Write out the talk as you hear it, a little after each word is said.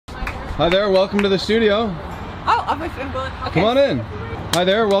Hi there, welcome to the studio. Oh, I'm going. Okay. Come on in. Hi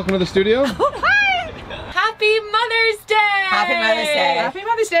there, welcome to the studio. Hi! Happy Mother's Day! Happy Mother's Day! Happy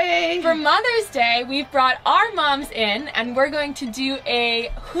Mother's Day! For Mother's Day, we've brought our moms in and we're going to do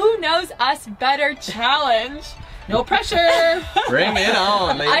a Who Knows Us Better challenge. No pressure! Bring it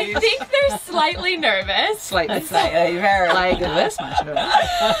on, ladies. I think they're slightly nervous. Slightly, very like this much.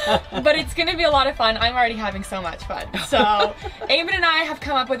 But it's going to be a lot of fun. I'm already having so much fun. So, Eamon and I have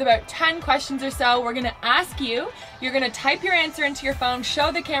come up with about 10 questions or so. We're going to ask you. You're going to type your answer into your phone,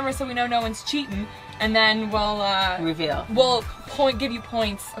 show the camera so we know no one's cheating, and then we'll reveal. We'll give you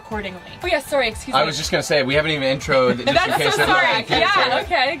points accordingly. Oh yeah, sorry, excuse me. I was just gonna say we haven't even introed. Just That's in case so sorry. Yeah, it.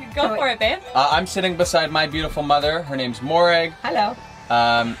 okay, go for it, babe. I'm sitting beside my beautiful mother. Her name's Morag. Hello.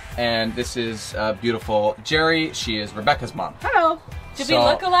 And this is beautiful Jerry. She is Rebecca's mom. Hello. Do we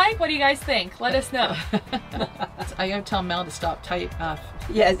look alike? What do you guys think? Let us know. I gotta tell Mel to stop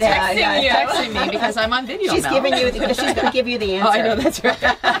Yes, texting me because I'm on video. She's Mel. giving you because she's going to give you the answer. Oh, I know, that's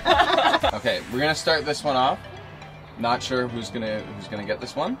right. Okay, we're gonna start this one off. Not sure who's gonna get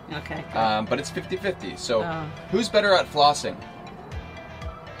this one. Okay. But it's 50-50. So who's better at flossing?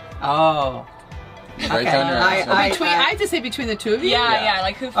 Oh. Right down your answer. I have to say between the two of you. Yeah,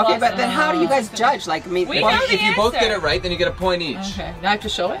 like who flosses? Okay, but then how do you guys judge? Like, I mean, We know the if you both answer. get it right, then you get a point each. Okay. Now I have to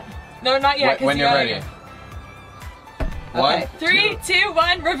show it. No, not yet. When you're ready. One. 3, 2,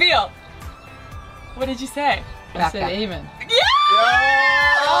 1, reveal. What did you say? I said Eamon. Yeah!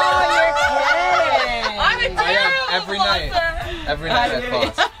 Oh, you're kidding! I'm a terrible Every night. flosser. Every night I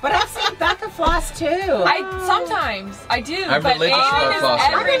floss. But I've seen Becca floss too. Sometimes I do. I'm but religious Eamon about is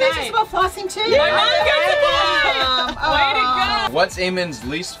flossing. every Everybody's night. about flossing too. My mom gets a point. Way to go. What's Eamon's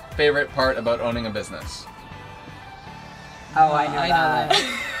least favorite part about owning a business? Oh, I know that.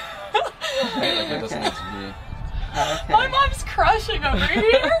 Right? Like it doesn't need to be. Okay. My mom's crushing over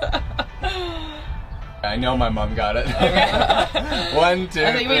here. I know my mom got it. Okay. 1, 2,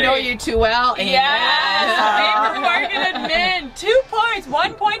 I think we know you too well. Eamon. Yes, favorite Morgan admin. 2 points,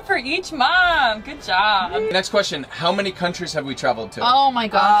 1 point for each mom. Good job. Next question. How many countries have we traveled to? Oh my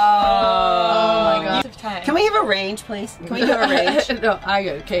gosh. Oh, my God. Can we have a range, please? Can we have a range? No, I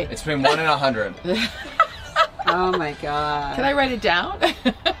got okay. It's between 1 and 100. Oh my God. Can I write it down?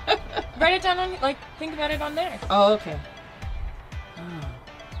 Write it down on, like, think about it on there. Oh, okay.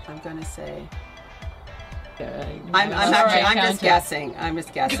 I'm gonna say. I'm I'm just guessing. I'm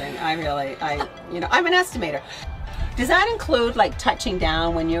just guessing. I'm an estimator. Does that include like touching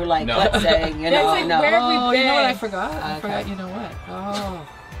down when you're like, No. let's say, you know, like, no. where have we Oh, you know what? I been? forgot. I Okay. forgot. You know what? Oh.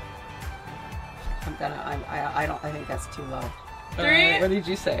 I think that's too low. 3, What did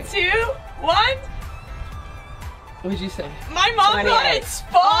you say? 2, 1. What did you say? My mom got 28. it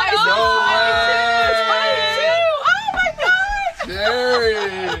spot on. Oh my gosh! Jerry!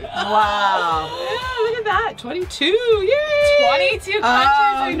 Wow. Yeah, look at that. 22. Yay! 22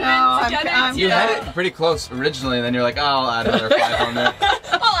 countries we've no, been together. I'm You had it pretty close originally, and then you're like, oh, I'll add another 5 on there.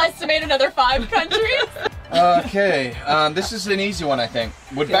 I'll estimate another 5 countries. Okay, this is an easy one, I think.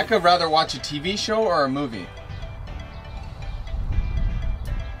 Would Becca rather watch a TV show or a movie?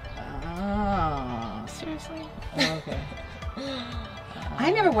 Oh, seriously? Okay. I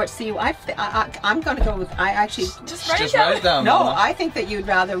never watched see you. I'm going to go with. I actually. Just write Just it down. write it down, No, Mama. I think that you'd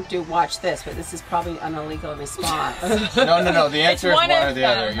rather watch this, but this is probably an illegal response. No. The answer is one one or of the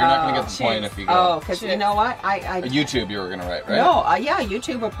other. them. You're not going to get the point if you go. Oh, because you know what? YouTube you were going to write, right? No, yeah,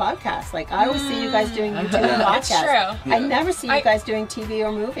 YouTube or podcast. Like I always see you guys doing YouTube and That's podcasts. true. I never see you guys doing TV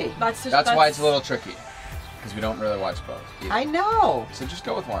or movie. That's why it's a little tricky. Because we don't really watch both. either. I know. So just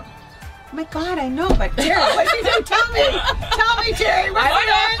go with one. Oh my God, I know, but Jerry, what did you do? Tell me, Jerry. What's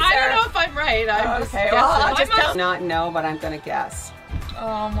the answer? I don't know if I'm right. I'm just Okay, guessing. well, I'll just tell. Not know, but I'm gonna guess.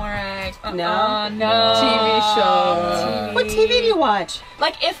 Oh, Morag. No? No. TV show. What TV do you watch?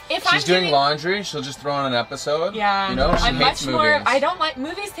 Like if I'm She's doing laundry, she'll just throw on an episode. Yeah. You know, she I'm hates much more. movies. I don't like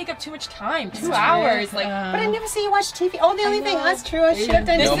movies. Take up too much time. 2 hours. Like. But I never see you watch TV. Oh, the only thing that's true. I should have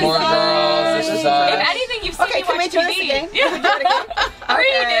done. No more girls. This is us. If anything, you've seen Okay, me can we watch do TV. this again? Yeah. Can we do it again?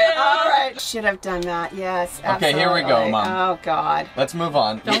 Redo. All right. Should have done that. Yes. Okay, here we go, absolutely. Mom. Oh God. Let's move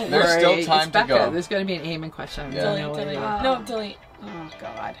on. Don't There's worry. still time It's to Becca. go. There's going to be an Eamon question. Yeah. Delete. No, delete. Oh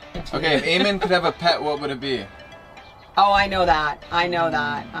God. Okay, if Eamon could have a pet, what would it be? Oh, I know that. I know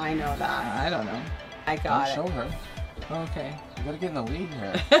that. I know that. I don't know. I Don't got show it. her. Okay. You gotta get in the lead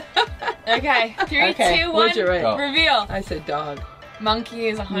here. Okay. 3, Okay. 2, 1. What'd you write? Go. Reveal. I said dog. Monkey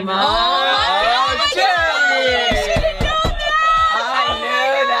is 100. Oh, Jerry! She didn't know that. I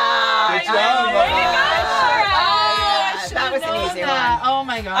knew that. Good job, I knew Mama. that. Oh, I That was an easy one. Oh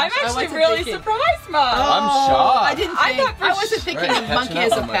my my gosh. I'm actually really surprised, Mom. I'm shocked. I didn't think. I wasn't thinking Right, of monkey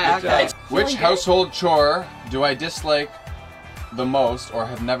as a catching up pet. on my good job. Which household chore do I dislike the most or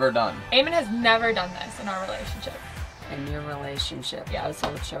have never done? Eamon has never done this in our relationship. In your relationship, Yeah.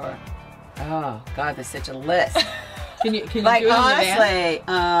 household chore. Oh God, there's such a list. Can you Like do it in the van?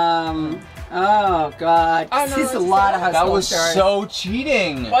 honestly, oh God, Oh, no, there's a it's lot of sad. household That was chores. so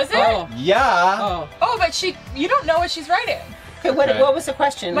cheating. Was it? Oh. Yeah. Oh. Oh, but you don't know what she's writing. Okay, what, Okay. what was the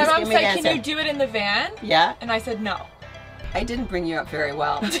question? My Just mom give me the said, "Can answer. you do it in the van?" Yeah, And I said no. I didn't bring you up very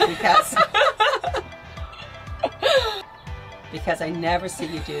well because I never see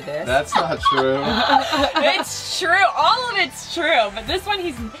you do this. That's not true. It's true. All of it's true. But this one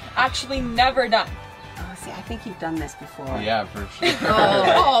he's actually never done. Oh, see, I think you've done this before. Yeah, for sure.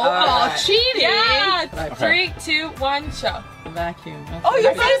 Alright. Cheating! Yeah. Okay. 3, 2, 1, show. Vacuum. Oh,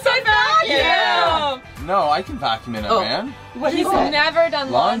 you're right. said vacuum. Yeah. No, I can vacuum in a Oh. van. What He's is it? never done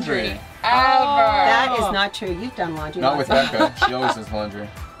laundry. Laundry. Ever. That is not true. You've done laundry. Not with lots of Becca. She always does laundry.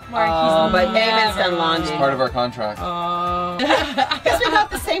 Mark, Oh, he's but never Eamon's done laundry. It's part of our contract. Oh. Because we got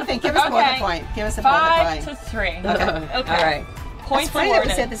the same thing. Give us a Okay. point. Give us a point. 5 to 3. Okay. Okay. All right. Points It's funny that we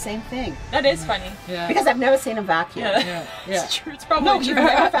awarded. said the same thing That is funny. Yeah. because I've never seen him vacuum. Yeah. Yeah. Yeah. It's true. It's probably No, true. you've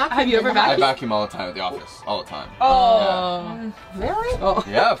never vacuumed. Have you ever in the I house? vacuum all the time at the office. All the time. Oh. Really? Oh.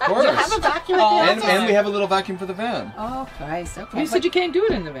 Yeah, of course. You have a vacuum at Oh. the And, office? and we have a little vacuum for the van. Oh, Christ. Okay. You said you can't do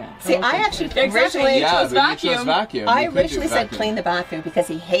it in the van. See, Oh, I okay. actually Exactly. originally He Yeah, chose but you chose vacuum. vacuum. I You could do originally said vacuum. clean the bathroom because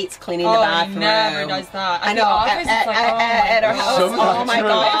he hates cleaning Oh, the he bathroom. never does that. At I know. the office, at, it's like, at our oh my house. So Oh not my true.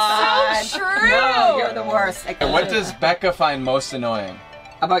 God. It's so true. No, you're the worst. And what does Becca find most annoying?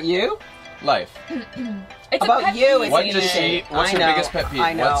 About you? Life. It's a About pet you peeve. is What easy. does she? What's I her know, biggest pet peeve?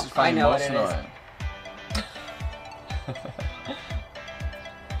 I know. What's find I know most what it is. annoying?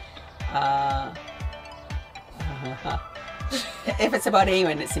 If it's about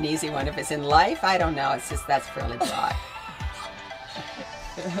Eamon, it's an easy one. If it's in life, I don't know. It's just that's fairly broad.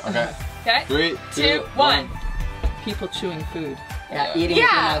 Okay. Okay. 3, 2, 1. People chewing food. Yeah, eating with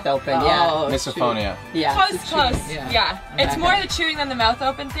Yeah. your mouth open. Yeah, Oh, Misophonia. yeah. Close, close. Yeah. Yeah. It's Okay. more the chewing than the mouth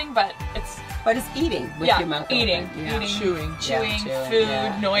open thing, but it's But it's eating with yeah, your mouth eating, open. Yeah. eating, Chewing. chewing, chewing, food,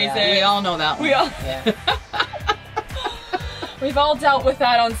 yeah, noises. yeah. We all know that one. We all Yeah. we've all dealt with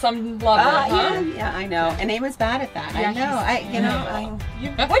that on some level. huh? Yeah, I know. And Eamon's bad at that. Yeah, I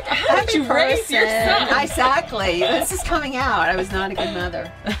know. What? How did you raise your son? Exactly. This is coming out. I was not a good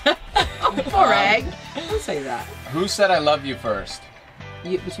mother. Poor egg. Don't say that. Who said I love you first?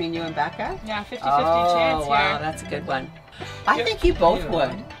 Between you and Becca? Yeah, 50-50 Oh, chance wow, here. that's a good one. I think you both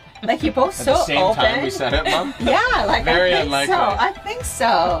would. Like you're both At so the same open. time we said it, Mom? Yeah, like Very I think unlikely. so. I think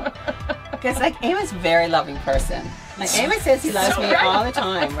so. Because like Eamon's a very loving person. Like Eamon says he loves So me right. all the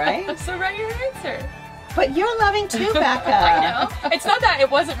time, right? So write your answer. But you're loving too, Becca. I know. It's not that it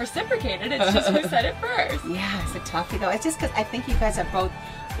wasn't reciprocated. It's just who said it first. Yeah, it's a toughie though. It's just because I think you guys are both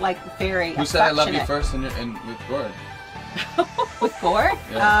like very Who said I love you affectionate. first and with Gord? With Gord?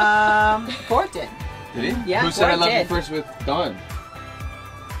 Yeah. Gord did. Did he? Yeah, Who said I Gord love did. you first with Dawn?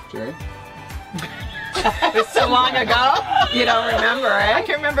 Jerry? It's so long ago. You don't remember, I eh?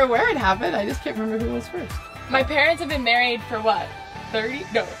 can't remember where it happened. I just can't remember who was first. My parents have been married for what? 30?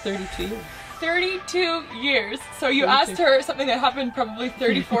 No, 32 years. 32 years. So you 32. asked her something that happened probably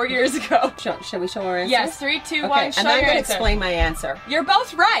 34 years ago. Shall we show our answers? Yes, 3, 2, 1, Okay, show and I'm your going to answer. explain my answer. You're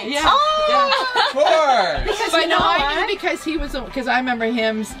both right. Yeah. Oh! Of course! Because But you no, know I what? knew because he was, because I remember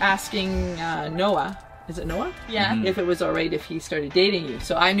him asking Noah, is it Noah? Yeah. If it was alright if he started dating you.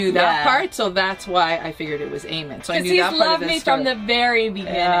 So I knew that Yeah. part, so that's why I figured it was Eamon. So I Because knew he's that part loved of the me story. from the very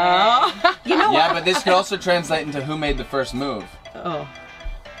beginning. Oh. You know Yeah, what? but this could also translate into who made the first move. Oh.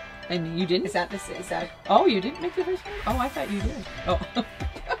 And you didn't? Is that? Oh, you didn't make the first one? Oh, I thought you did. Oh.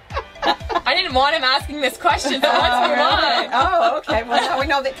 I didn't want him asking this question, so let's move on. Oh, okay. Well, now we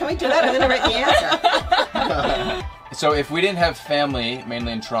know that. Can we do that? I'm going to write the answer. So if we didn't have family,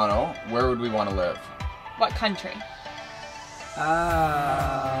 mainly in Toronto, where would we want to live? What country?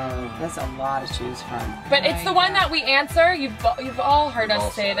 Oh, there's a lot to choose from. But it's the one that we answer. You've all heard We've all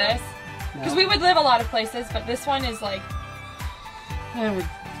us say said it. this. Because we would live a lot of places, but this one is like... I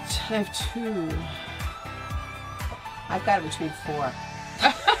have two. I've got it between 4.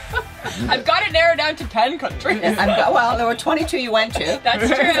 I've got it narrowed down to 10 countries. Well, there were 22 you went to. That's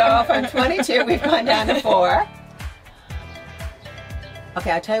true. So from 22, we've gone down to 4.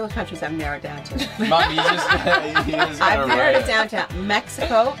 Okay, I'll tell you what countries I've narrowed down to. Mom, you just gotta I've narrowed write it down to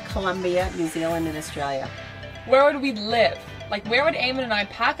Mexico, Colombia, New Zealand, and Australia. Where would we live? Like, where would Eamon and I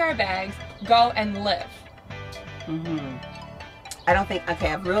pack our bags, go and live? I don't think.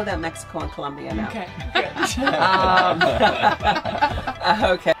 Okay, I've ruled out Mexico and Colombia now. Okay, good.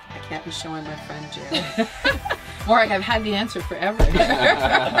 Okay. I can't be showing my friend Jerry. Warwick, I've had the answer forever. Okay.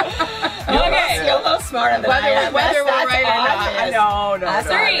 You're a little smarter than I am. Whether we're right or not. No.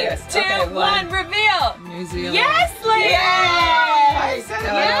 That's 3, 2, 1, reveal. New Zealand. Yes, ladies! Yes!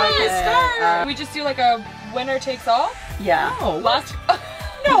 Yes! We just do like a winner takes all? Yeah. Oh, Last.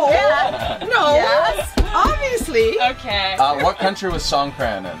 no. Yeah. No. Yes. Obviously. Okay. What country was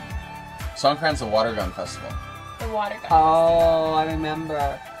Songkran in? Songkran's a water gun festival. The water gun. Oh, I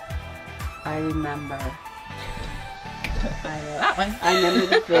remember. That one. I remember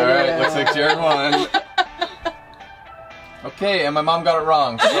the video. Alright, looks like Jared won. Okay, and my mom got it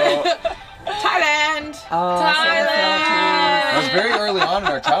wrong, so... Thailand. Oh, That was Thailand! very early on in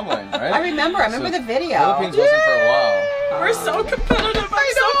our traveling, right? I remember So the video. Philippines wasn't for a while. We're so competitive.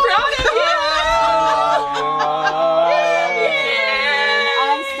 I'm so proud of you.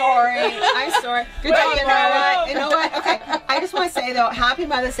 I'm sorry. Good job, You know what? Okay. I just want to say though, happy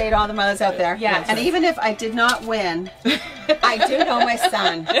Mother's Day to all the mothers out there. Yes. And even if I did not win, I do know my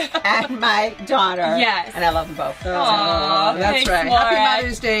son and my daughter. Yes. And I love them both. Aw, That's thanks, right. Laura. Happy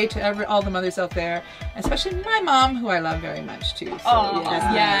Mother's Day to all the mothers out there, especially my mom, who I love very much too. So, Oh,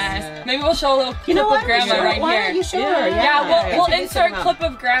 yes. yes. Maybe we'll show a little clip You know what? of Grandma Sure. right Why here. don't you show Yeah. her? Yeah, we'll Introduce insert her mom. clip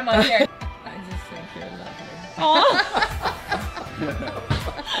of Grandma here. I just think you're lovely.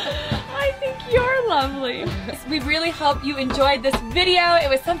 I think you're lovely. We really hope you enjoyed this video. It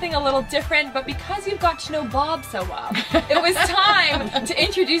was something a little different, but because you've got to know Bob so well, it was time to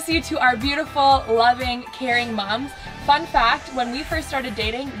introduce you to our beautiful, loving, caring moms. Fun fact, when we first started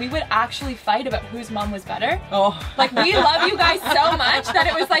dating, we would actually fight about whose mom was better. Oh. Like, we love you guys so much that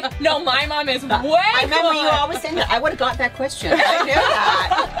it was like, no, my mom is way I remember you cooler. always saying that. I would have got that question. I knew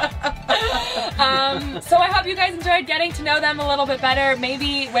that. So I hope you guys enjoyed getting to know them a little bit better.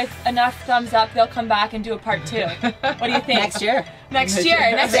 Maybe with enough thumbs up, they'll come back and do a part 2. What do you think? Next year. Next year.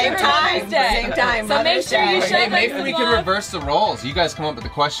 Next Same year for time. Mother's Day. Same time. So make Mother's sure you Day. show Hey, them maybe some we could love. reverse the roles. You guys come up with the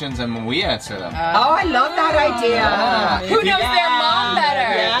questions and when we answer them. Oh, I love that idea. Who knows their mom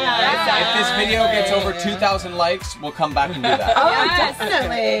better? Yeah. If this video gets over 2,000 likes, we'll come back and do that. Oh, Yes.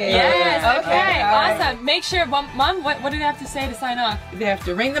 definitely. Yes, okay, all right. awesome. Make sure, Mom, what do they have to say to sign off? They have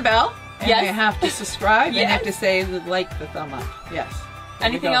to ring the bell. And Yes. they have to subscribe. And they have to Yes. say the thumb up. Yes. There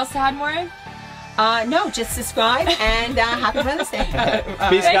we Anything go. else to add, Maureen? No, just subscribe and happy Mother's Day.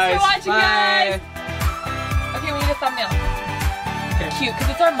 Peace, Thanks guys. for watching, Bye. guys. Okay, we need a thumbnail. Cute, because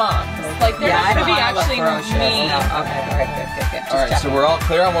it's our moms. Like, they're not I going to be don't wanna look actually ferocious. mean. No, okay, all right, good. All right, so we're all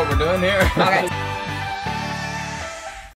clear on what we're doing here? Okay.